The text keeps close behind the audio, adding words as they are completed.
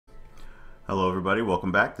Hello everybody,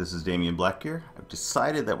 welcome back. This is Damionblackgear. I've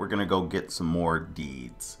decided that we're going to go get some more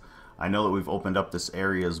deeds. I know that we've opened up this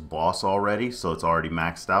area's boss already, so it's already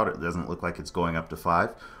maxed out. It doesn't look like it's going up to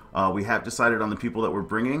 5. We have decided on the people that we're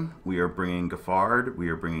bringing. We are bringing Gaffard, we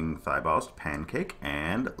are bringing Thibaust, Pancake,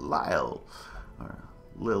 and Lyle.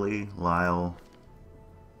 Lily, Lyle,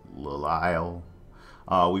 Lyle.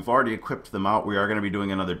 We've already equipped them out. We are going to be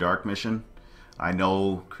doing another dark mission. I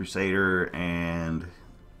know Crusader and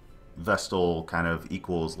Vestal kind of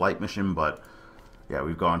equals light mission, but yeah,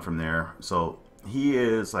 we've gone from there. So he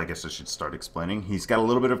is, I guess I should start explaining. He's got a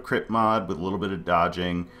little bit of crit mod with a little bit of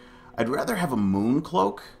dodging. I'd rather have a moon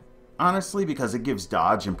cloak, honestly, because it gives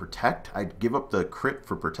dodge and protect. I'd give up the crit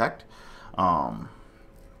for protect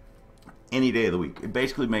any day of the week. It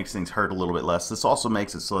basically makes things hurt a little bit less. This also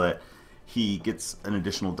makes it so that he gets an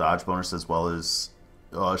additional dodge bonus as well as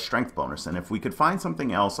strength bonus. And if we could find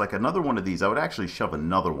something else, like another one of these, I would actually shove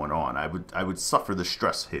another one on. I would suffer the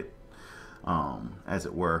stress hit, as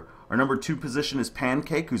it were. Our number 2 position is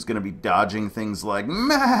Pancake, who's going to be dodging things like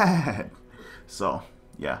mad. So,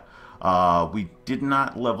 yeah. We did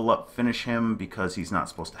not level up finish him because he's not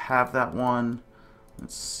supposed to have that one.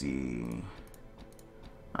 Let's see.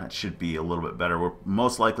 That should be a little bit better. We're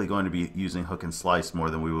most likely going to be using Hook and Slice more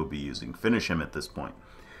than we will be using Finish him at this point.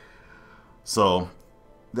 So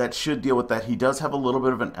that should deal with that. He does have a little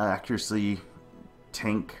bit of an accuracy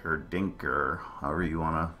tank or dink or however you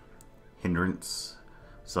want to hindrance.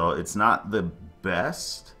 So it's not the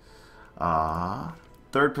best.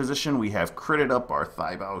 Third position, we have critted up our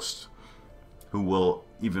Thibaust, who will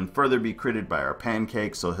even further be critted by our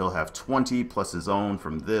Pancake. So he'll have 20 plus his own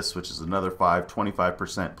from this, which is another 5,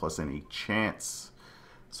 25% plus any chance.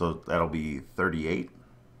 So that'll be 38.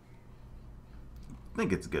 I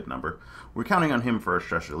think it's a good number. We're counting on him for our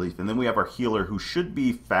stress relief. And then we have our healer, who should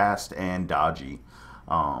be fast and dodgy.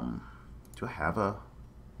 Do I have a...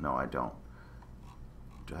 No, I don't.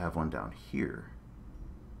 Do I have one down here?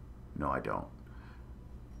 No, I don't.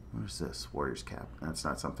 What is this? Warrior's Cap. That's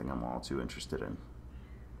not something I'm all too interested in.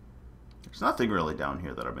 There's nothing really down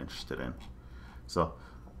here that I'm interested in. So,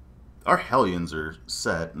 our Hellions are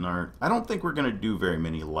set, and I don't think we're going to do very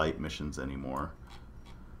many light missions anymore.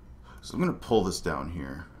 So I'm going to pull this down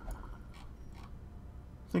here.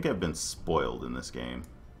 I think I've been spoiled in this game.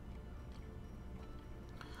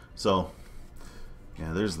 So,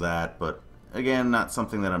 yeah, there's that. But, again, not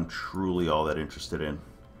something that I'm truly all that interested in.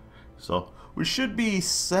 So, we should be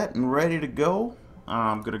set and ready to go.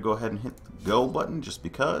 I'm going to go ahead and hit the go button just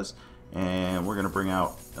because. And we're going to bring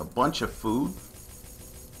out a bunch of food.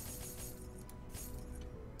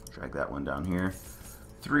 Drag that one down here.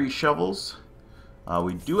 3 shovels.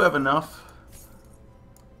 We do have enough,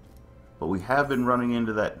 but we have been running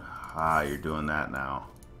into that. You're doing that now.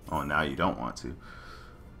 Oh, now you don't want to.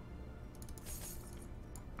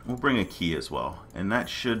 We'll bring a key as well, and that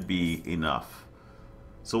should be enough.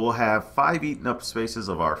 So we'll have 5 eaten up spaces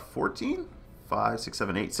of our 14? 5, 6,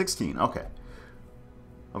 7, 8, 16. Okay.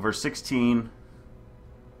 Of our 16,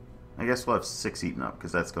 I guess we'll have 6 eaten up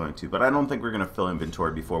because that's going to. But I don't think we're going to fill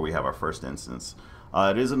inventory before we have our first instance.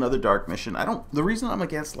 It is another dark mission. The reason I'm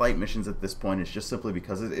against light missions at this point is just simply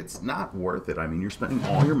because it's not worth it. I mean, you're spending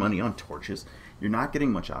all your money on torches. You're not getting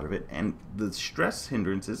much out of it, and the stress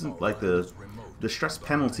hindrance isn't like the stress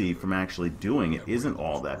penalty from actually doing it isn't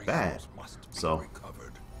all that bad. So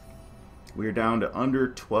we're down to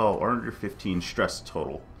under 12 or under 15 stress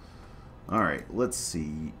total. All right, let's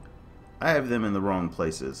see. I have them in the wrong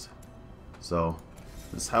places. So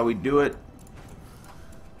this is how we do it.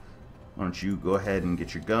 Why don't you go ahead and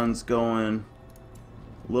get your guns going.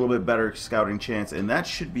 A little bit better scouting chance, and that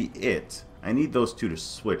should be it. I need those 2 to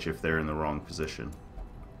switch if they're in the wrong position.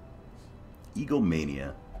 Eagle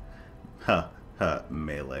Mania.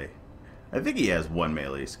 Melee. I think he has 1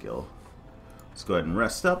 melee skill. Let's go ahead and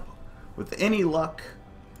rest up. With any luck,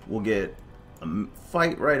 we'll get a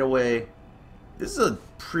fight right away. This is a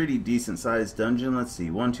pretty decent sized dungeon. Let's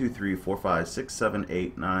see. 1, 2, 3, 4, 5, 6, 7,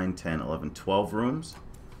 8, 9, 10, 11, 12 rooms.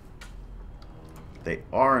 They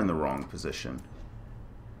are in the wrong position.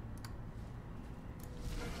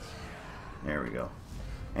 There we go.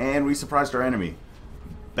 And we surprised our enemy.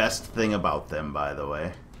 Best thing about them, by the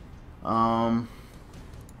way.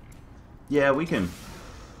 Yeah, we can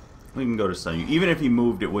go to stun you. Even if he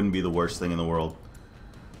moved, it wouldn't be the worst thing in the world.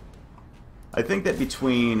 I think that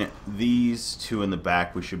between these 2 in the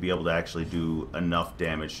back, we should be able to actually do enough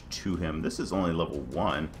damage to him. This is only level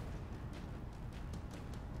 1.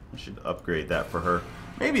 I should upgrade that for her.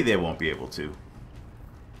 Maybe they won't be able to.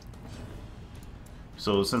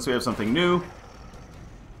 So since we have something new,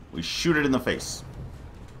 we shoot it in the face.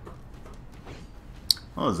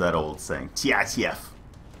 What was that old saying? TITF.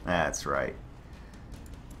 That's right.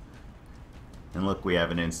 And look, we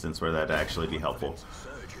have an instance where that'd actually be helpful.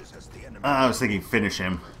 I was thinking finish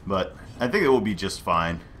him, but I think it will be just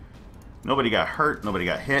fine. Nobody got hurt, nobody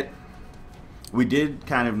got hit. We did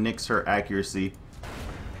kind of nix her accuracy.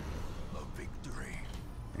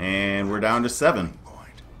 And we're down to 7.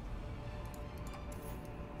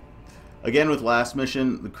 Again, with last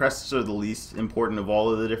mission, the crests are the least important of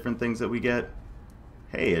all of the different things that we get.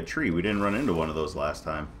 Hey, a tree. We didn't run into one of those last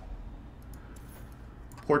time.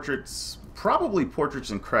 Portraits. Probably portraits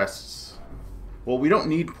and crests. Well, we don't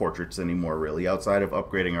need portraits anymore, really, outside of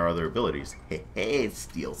upgrading our other abilities. Hey, hey,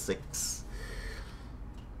 Steel 6.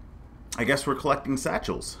 I guess we're collecting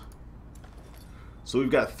satchels. So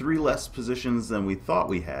we've got 3 less positions than we thought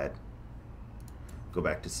we had. Go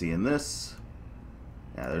back to seeing this.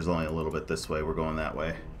 Yeah, there's only a little bit this way. We're going that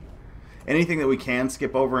way. Anything that we can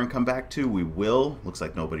skip over and come back to, we will. Looks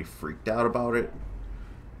like nobody freaked out about it.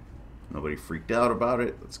 Nobody freaked out about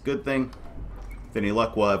it. That's a good thing. With any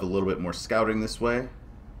luck, we'll have a little bit more scouting this way.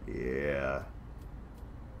 Yeah.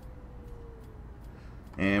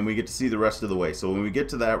 And we get to see the rest of the way. So when we get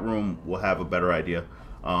to that room, we'll have a better idea.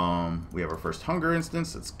 We have our first hunger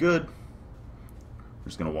instance. That's good. We're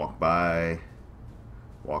just going to walk by.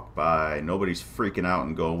 Walk by. Nobody's freaking out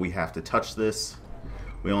and go, we have to touch this.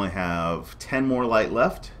 We only have 10 more light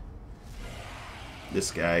left.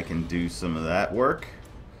 This guy can do some of that work.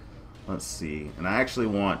 Let's see. And I actually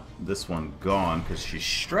want this one gone because she's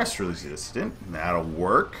stress resistant. That'll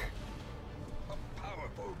work.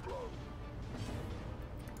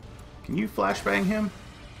 Can you flashbang him?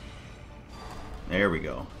 There we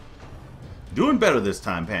go. Doing better this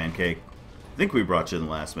time, Pancake. I think we brought you in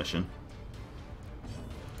the last mission.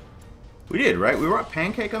 We did, right? We brought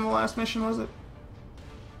Pancake on the last mission, was it?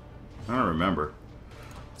 I don't remember.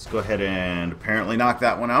 Let's go ahead and apparently knock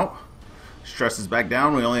that one out. Stress is back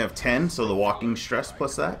down. We only have 10, so the walking stress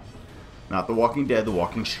plus that. Not the walking dead, the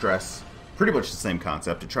walking stress. Pretty much the same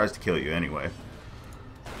concept. It tries to kill you anyway.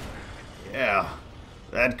 Yeah.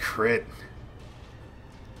 That crit.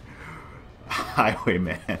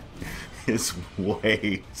 Highwayman is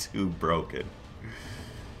way too broken.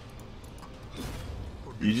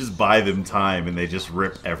 You just buy them time and they just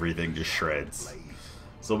rip everything to shreds.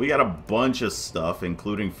 So we got a bunch of stuff,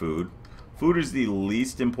 including food. Food is the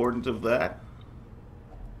least important of that.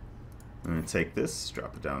 I'm going to take this,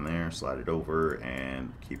 drop it down there, slide it over,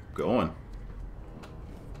 and keep going.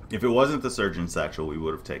 If it wasn't the Surgeon Satchel, we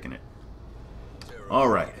would have taken it.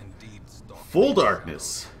 Alright. Full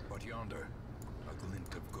darkness.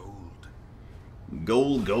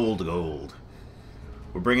 Gold, gold, gold.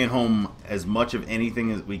 We're bringing home as much of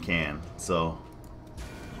anything as we can, so...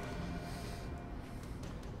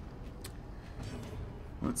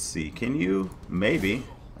 Let's see, can you? Maybe.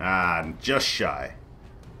 Ah, just shy.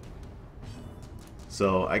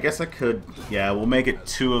 So, I guess I could... Yeah, we'll make it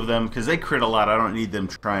 2 of them, because they crit a lot. I don't need them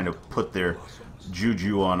trying to put their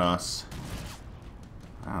juju on us.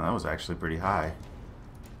 Oh, that was actually pretty high.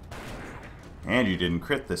 And you didn't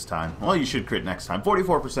crit this time. Well, you should crit next time.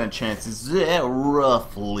 44% chance is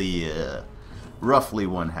roughly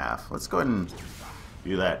 1/2. Let's go ahead and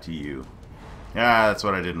do that to you. Yeah, that's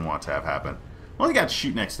what I didn't want to have happen. Well, he got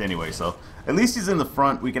shoot next anyway, so at least he's in the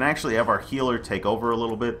front. We can actually have our healer take over a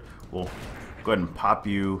little bit. We'll go ahead and pop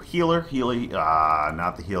you. Healer. Ah,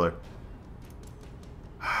 not the healer.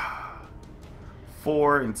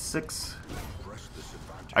 4 and 6.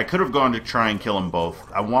 I could have gone to try and kill them both.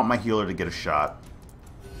 I want my healer to get a shot.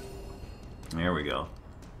 There we go.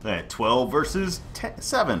 12 versus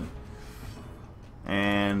 7.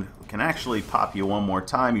 And we can actually pop you one more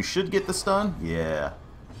time. You should get the stun. Yeah.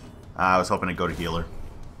 I was hoping to go to healer.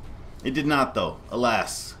 It did not, though.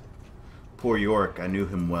 Alas. Poor Yorick. I knew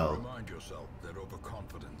him well. Remind yourself that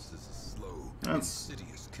overconfidence is a slow,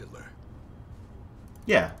 insidious killer.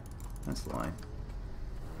 Yeah. That's the line.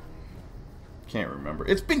 Can't remember.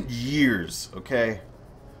 It's been years, okay?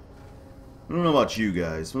 I don't know about you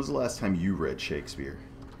guys. When was the last time you read Shakespeare?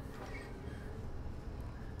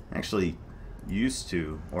 Actually, used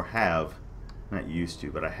to, or have, not used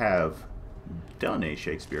to, but I have done a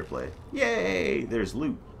Shakespeare play. Yay! There's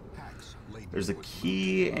loot. There's a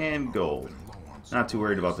key and gold. Not too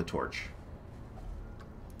worried about the torch.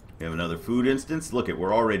 We have another food instance. Look,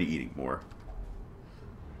 we're already eating more.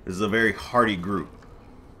 This is a very hearty group.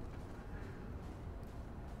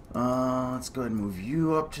 Let's go ahead and move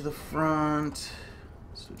you up to the front.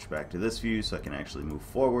 Switch back to this view so I can actually move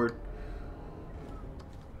forward.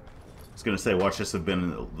 I was going to say, watch this have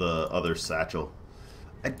been the other satchel.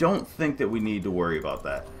 I don't think that we need to worry about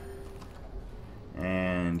that.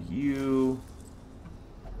 And you...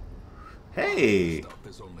 Hey! Stop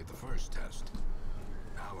is only the first test.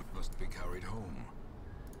 Now it must be carried home.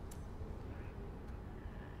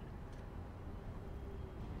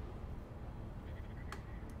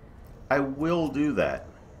 I will do that.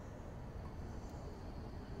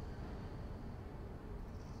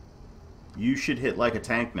 You should hit like a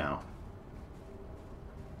tank now.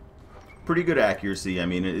 Pretty good accuracy. I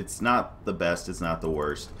mean, it's not the best, it's not the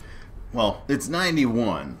worst. Well, it's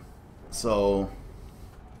 91. So,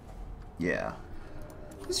 yeah.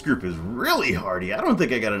 This group is really hardy. I don't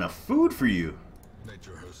think I got enough food for you.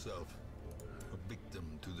 Nature herself, a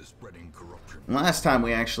victim to the spreading corruption. Last time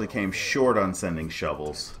we actually came short on sending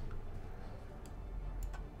shovels.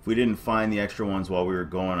 If we didn't find the extra ones while we were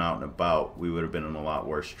going out and about, we would have been in a lot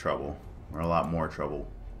worse trouble. Or a lot more trouble.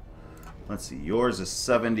 Let's see, yours is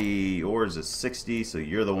 70, yours is 60, so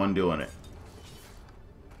you're the one doing it.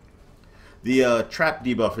 The trap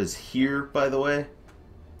debuff is here, by the way.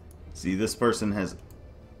 See, this person has...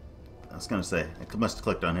 I was going to say, I must have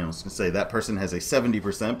clicked on him. I was going to say, that person has a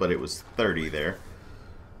 70%, but it was 30 there.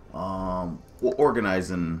 We'll organize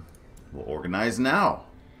now.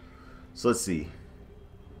 So let's see.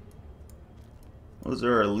 Those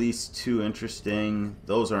are at least 2 interesting.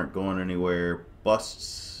 Those aren't going anywhere.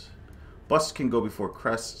 Busts can go before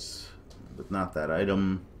crests, but not that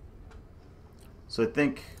item. So I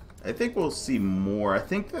think we'll see more. I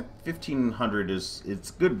think that 1500 it's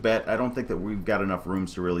a good bet. I don't think that we've got enough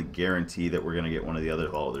rooms to really guarantee that we're going to get one of the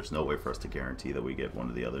others. Oh, there's no way for us to guarantee that we get one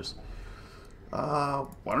of the others. Why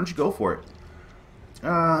don't you go for it?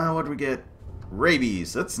 What do we get?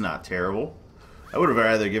 Rabies. That's not terrible. I would have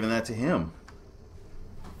rather given that to him.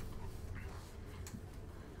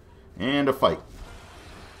 And a fight.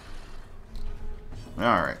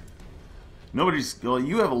 Alright. Nobody's... Well,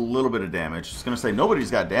 you have a little bit of damage. I was going to say nobody's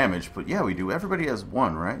got damage, but yeah, we do. Everybody has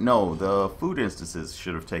 1, right? No, the food instances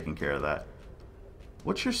should have taken care of that.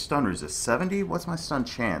 What's your stun resist? 70? What's my stun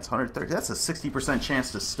chance? 130? That's a 60%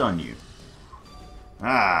 chance to stun you.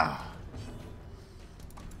 Ah.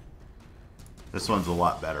 This one's a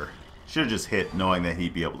lot better. Should have just hit knowing that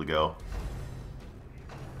he'd be able to go.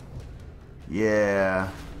 Yeah.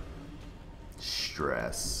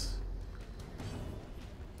 Stress.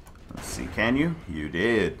 Let's see, can you? You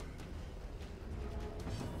did.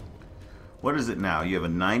 What is it now? You have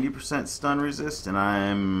a 90% stun resist, and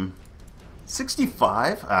I'm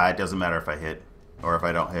 65? It doesn't matter if I hit or if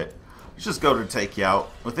I don't hit. Let's just go to take you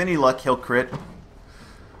out. With any luck, he'll crit.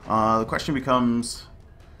 The question becomes...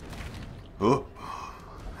 Oh,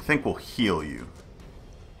 I think we'll heal you.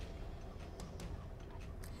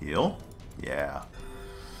 Heal? Yeah.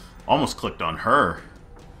 Almost clicked on her.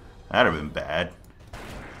 That'd have been bad.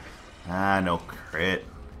 No crit.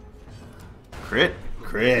 Crit?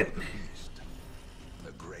 Crit.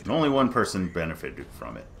 Only one person benefited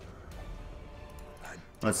from it.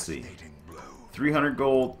 Let's see. 300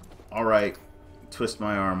 gold. Alright. Twist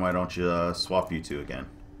my arm. Why don't you swap you two again?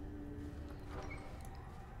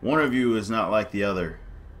 One of you is not like the other.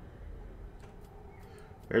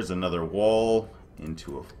 There's another wall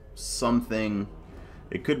into something.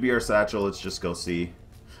 It could be our satchel. Let's just go see.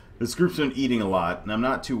 This group's been eating a lot, and I'm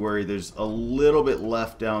not too worried. There's a little bit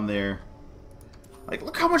left down there. Like,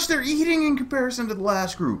 look how much they're eating in comparison to the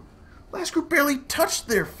last group. Last group barely touched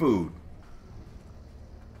their food.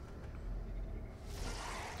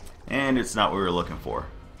 And it's not what we were looking for.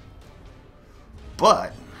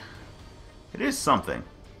 But it is something.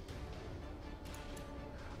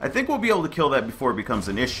 I think we'll be able to kill that before it becomes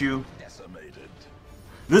an issue. Decimated.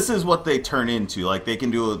 This is what they turn into. Like, they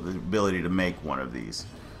can do the ability to make one of these.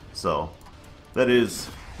 So, that is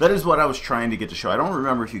what I was trying to get to show. I don't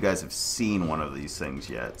remember if you guys have seen one of these things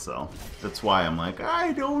yet, so that's why I'm like,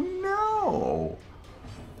 I don't know.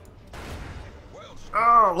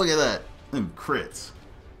 Oh, look at that. Them crits.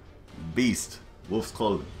 Beast. Wolf's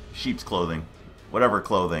clothing. Sheep's clothing. Whatever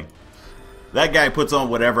clothing. That guy puts on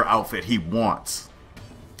whatever outfit he wants.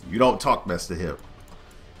 You don't talk mess to him.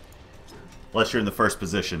 Unless you're in the first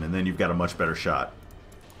position, and then you've got a much better shot.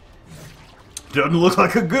 Doesn't look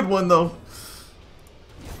like a good one, though.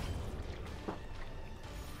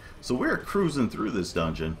 So we're cruising through this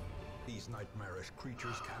dungeon. These nightmarish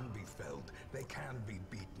creatures can be felled. They can be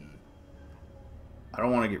beaten. I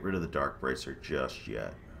don't want to get rid of the Dark Bracer just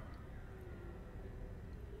yet.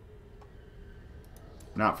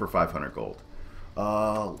 Not for 500 gold.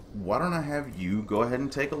 Why don't I have you go ahead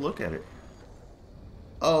and take a look at it?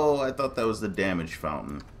 Oh, I thought that was the damage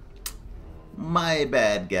fountain. My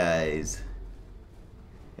bad, guys.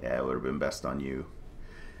 Yeah, it would have been best on you.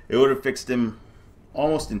 It would have fixed him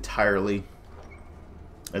almost entirely,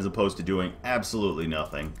 as opposed to doing absolutely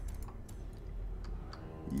nothing.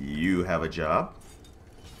 You have a job.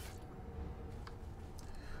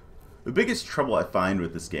 The biggest trouble I find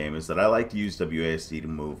with this game is that I like to use WASD to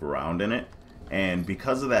move around in it. And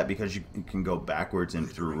because of that, because you can go backwards and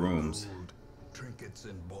through rooms, trinkets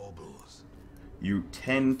and baubles. You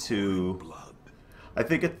tend to... I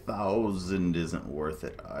think 1,000 isn't worth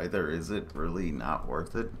it either. Is it really not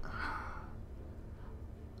worth it?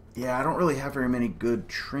 Yeah, I don't really have very many good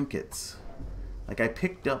trinkets. Like, I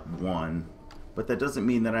picked up one, but that doesn't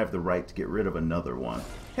mean that I have the right to get rid of another one.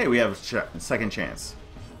 Hey, we have a second chance.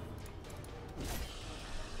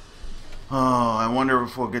 Oh, I wonder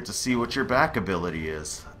if we'll get to see what your back ability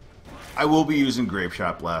is. I will be using Grape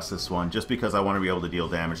Shot Blast this one, just because I want to be able to deal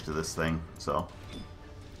damage to this thing. So,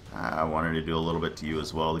 I wanted to do a little bit to you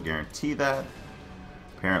as well to guarantee that.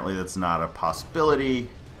 Apparently that's not a possibility.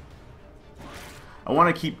 I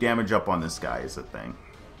want to keep damage up on this guy is the thing.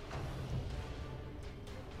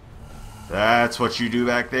 That's what you do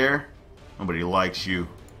back there? Nobody likes you.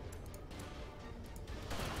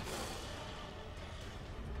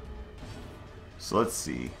 So let's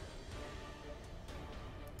see.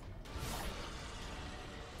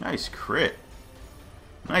 Nice crit.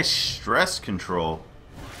 Nice stress control.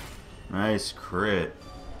 Nice crit.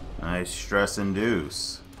 Nice stress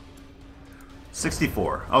induce.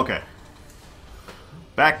 64. Okay.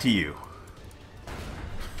 Back to you.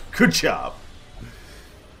 Good job.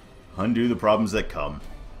 Undo the problems that come.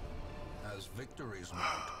 As victories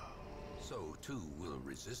mount, so too will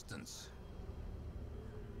resistance.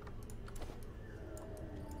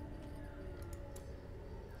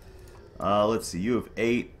 Let's see. You have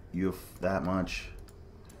 8. You have that much.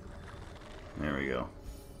 There we go.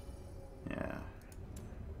 Yeah.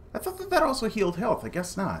 I thought that that also healed health. I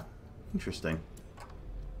guess not. Interesting.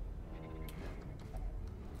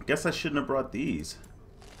 Guess I shouldn't have brought these.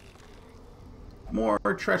 More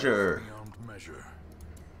treasure. Beyond measure.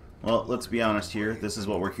 Well, let's be honest here. This is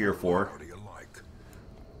what we're here for. Party alike.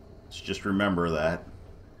 Let's just remember that.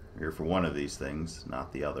 We're here for one of these things,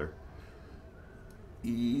 not the other.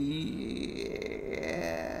 Yeah.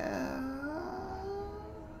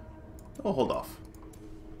 Oh, hold off.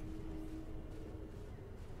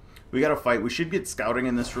 We gotta fight. We should get scouting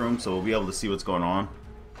in this room, so we'll be able to see what's going on.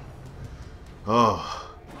 Oh.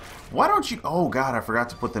 Why don't you... Oh, God, I forgot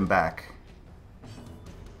to put them back.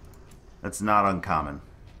 That's not uncommon.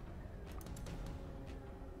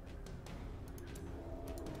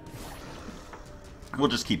 We'll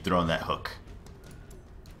just keep throwing that hook.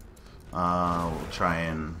 We'll try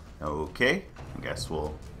and... Okay. I guess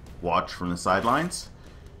we'll watch from the sidelines.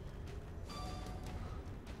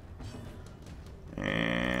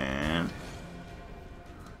 And...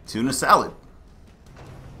 tuna salad.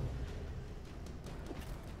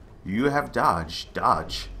 You have dodge.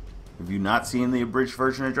 Dodge. Have you not seen the abridged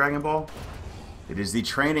version of Dragon Ball? It is the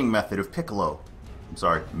training method of Piccolo. I'm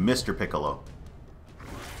sorry, Mr. Piccolo.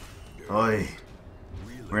 Oi.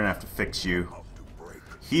 We're gonna have to fix you.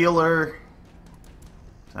 Healer.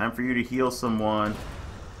 Time for you to heal someone.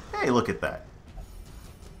 Hey, look at that.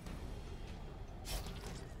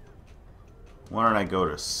 Why don't I go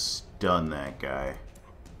to stun that guy?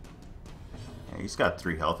 Yeah, he's got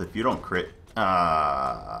 3 health. If you don't crit...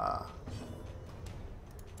 I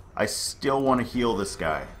still want to heal this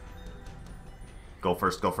guy. Go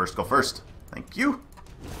first, go first, go first. Thank you.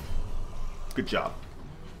 Good job.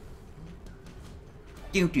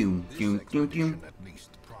 Doom, doom, doom, doom, doom.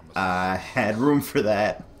 I had room for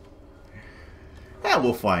that. Yeah,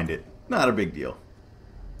 we'll find it. Not a big deal.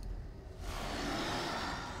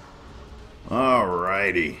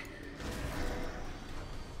 Alrighty.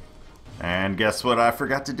 And guess what I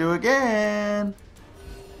forgot to do again?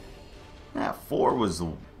 That 4 was...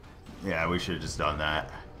 Yeah, we should have just done that.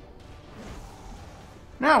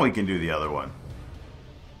 Now we can do the other one.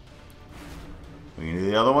 We can do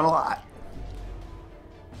the other one a lot.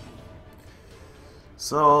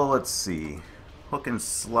 So, let's see. Hook and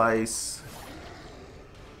slice.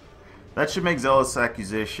 That should make Zealous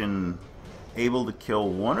Accusation able to kill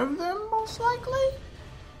one of them, most likely?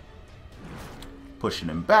 Pushing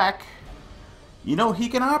him back. You know, he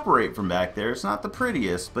can operate from back there. It's not the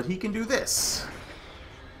prettiest, but he can do this.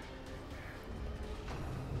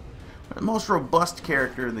 The most robust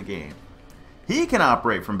character in the game. He can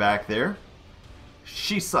operate from back there.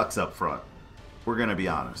 She sucks up front. We're gonna be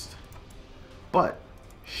honest. But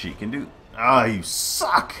she can do... Ah, you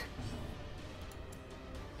suck!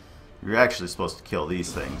 You're actually supposed to kill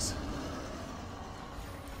these things.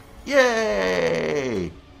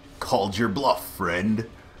 Yay! Called your bluff, friend.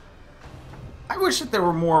 I wish that there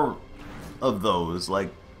were more of those.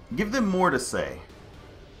 Like, give them more to say.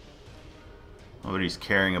 Nobody's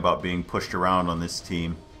caring about being pushed around on this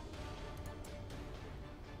team.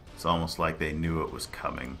 It's almost like they knew it was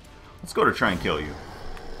coming. Let's go to try and kill you.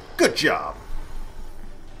 Good job!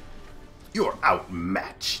 You're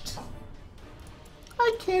outmatched.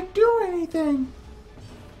 I can't do anything.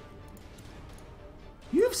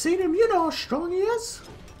 You've seen him, you know how strong he is.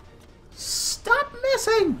 Stop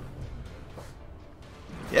missing!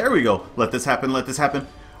 There we go. Let this happen, let this happen.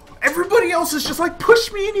 Everybody else is just like,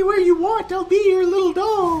 push me anywhere you want, I'll be your little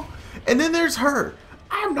doll. And then there's her.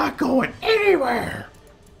 I'm not going anywhere.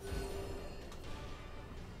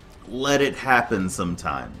 Let it happen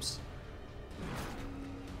sometimes.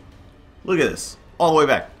 Look at this. All the way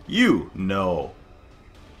back. You. No.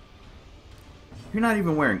 You're not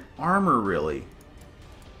even wearing armor, really.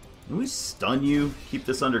 Can we stun you? Keep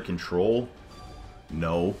this under control?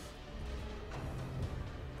 No.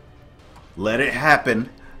 Let it happen.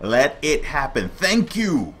 Let it happen. Thank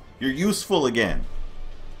you. You're useful again.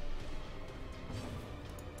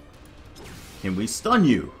 Can we stun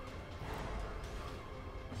you?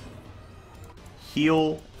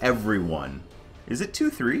 Heal everyone. Is it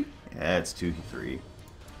 2-3? Yeah, it's 2-3.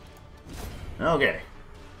 Okay.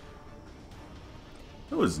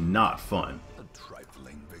 That was not fun. A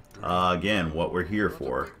trifling victory. Again, what we're here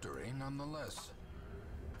for. Victory nonetheless.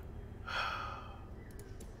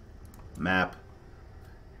 Map.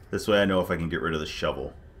 This way I know if I can get rid of the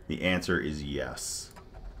shovel. The answer is yes.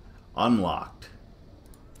 Unlocked.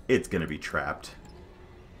 It's gonna be trapped.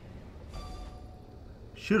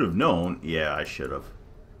 Should have known. Yeah, I should have.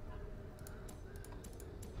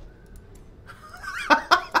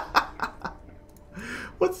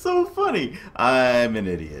 What's so funny? I'm an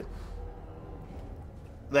idiot.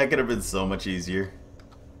 That could have been so much easier.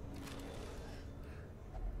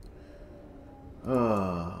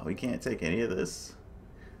 Oh, we can't take any of this.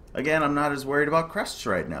 Again, I'm not as worried about crests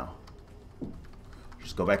right now.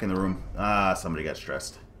 Just go back in the room. Ah, somebody got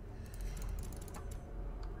stressed.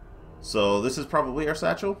 So this is probably our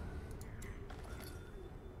satchel.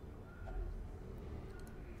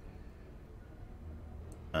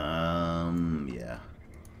 Yeah.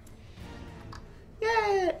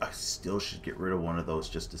 Yeah. I still should get rid of one of those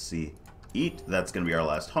just to see. Eat. That's gonna be our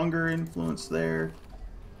last hunger influence there.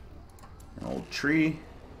 An old tree.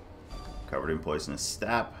 Covered in poisonous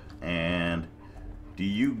sap. And do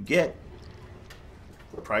you get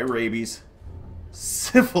probably rabies,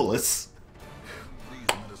 syphilis,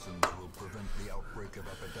 These medicines will prevent the outbreak of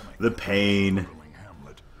epidemic. the pain.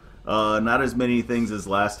 Not as many things as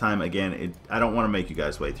last time. Again, I don't want to make you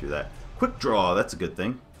guys wait through that. Quick draw, that's a good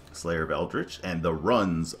thing. Slayer of Eldritch and the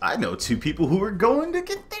runs. I know two people who are going to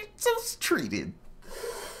get their selves treated.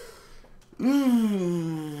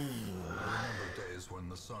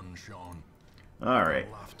 Alright.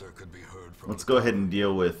 Let's go ahead and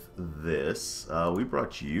deal with this. We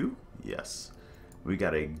brought you. Yes. We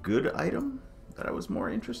got a good item that I was more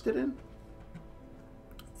interested in.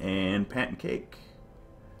 And pancake.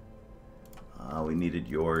 We needed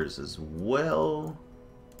yours as well.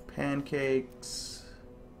 Pancakes.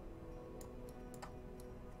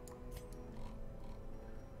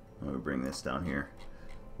 Let me bring this down here.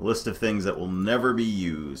 List of things that will never be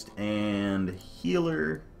used. And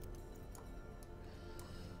healer.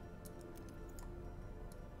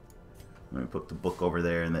 Let me put the book over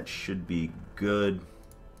there, and that should be good.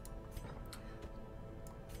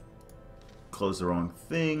 Close the wrong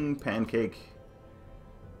thing. Pancake.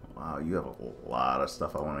 Wow, you have a lot of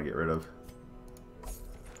stuff I want to get rid of.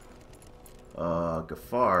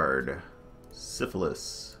 Gaffard.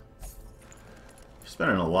 Syphilis. You're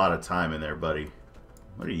spending a lot of time in there, buddy.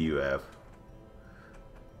 What do you have?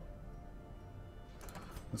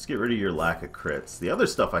 Let's get rid of your lack of crits. The other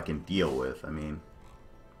stuff I can deal with. I mean,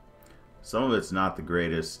 some of it's not the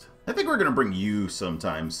greatest. I think we're going to bring you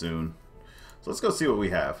sometime soon. So let's go see what we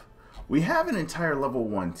have. We have an entire level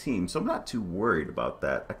 1 team, so I'm not too worried about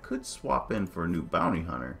that. I could swap in for a new bounty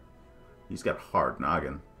hunter. He's got hard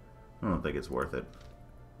noggin. I don't think it's worth it.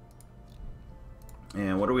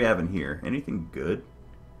 And what do we have in here? Anything good?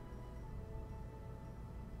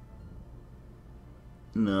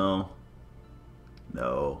 No.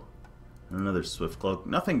 No. Another swift cloak.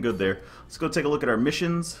 Nothing good there. Let's go take a look at our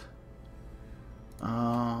missions.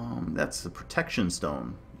 That's the protection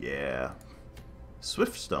stone. Yeah.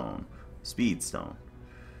 Swift stone. Speed stone.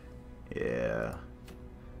 Yeah.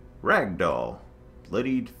 Ragdoll.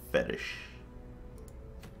 Bloodied fetish.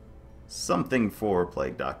 Something for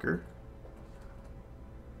Plague Doctor.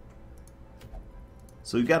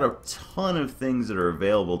 So we've got a ton of things that are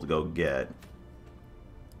available to go get.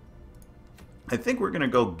 I think we're going to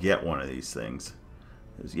go get one of these things.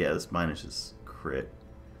 Yeah, this minuses crit.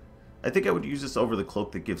 I think I would use this over the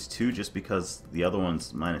cloak that gives 2 just because the other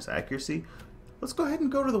one's minus accuracy. Let's go ahead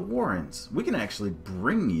and go to the Warrens. We can actually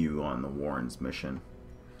bring you on the Warrens mission.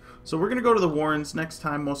 So we're going to go to the Warrens next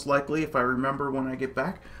time, most likely, if I remember when I get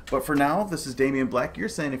back. But for now, this is Damionblackgear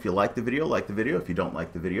saying if you like the video, like the video. If you don't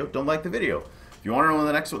like the video, don't like the video. If you want to know when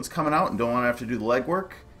the next one's coming out and don't want to have to do the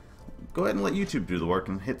legwork, go ahead and let YouTube do the work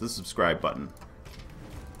and hit the subscribe button.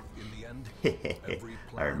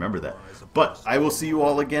 I remember that. But I will see you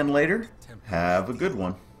all again later. Have a good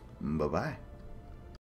one. Bye-bye.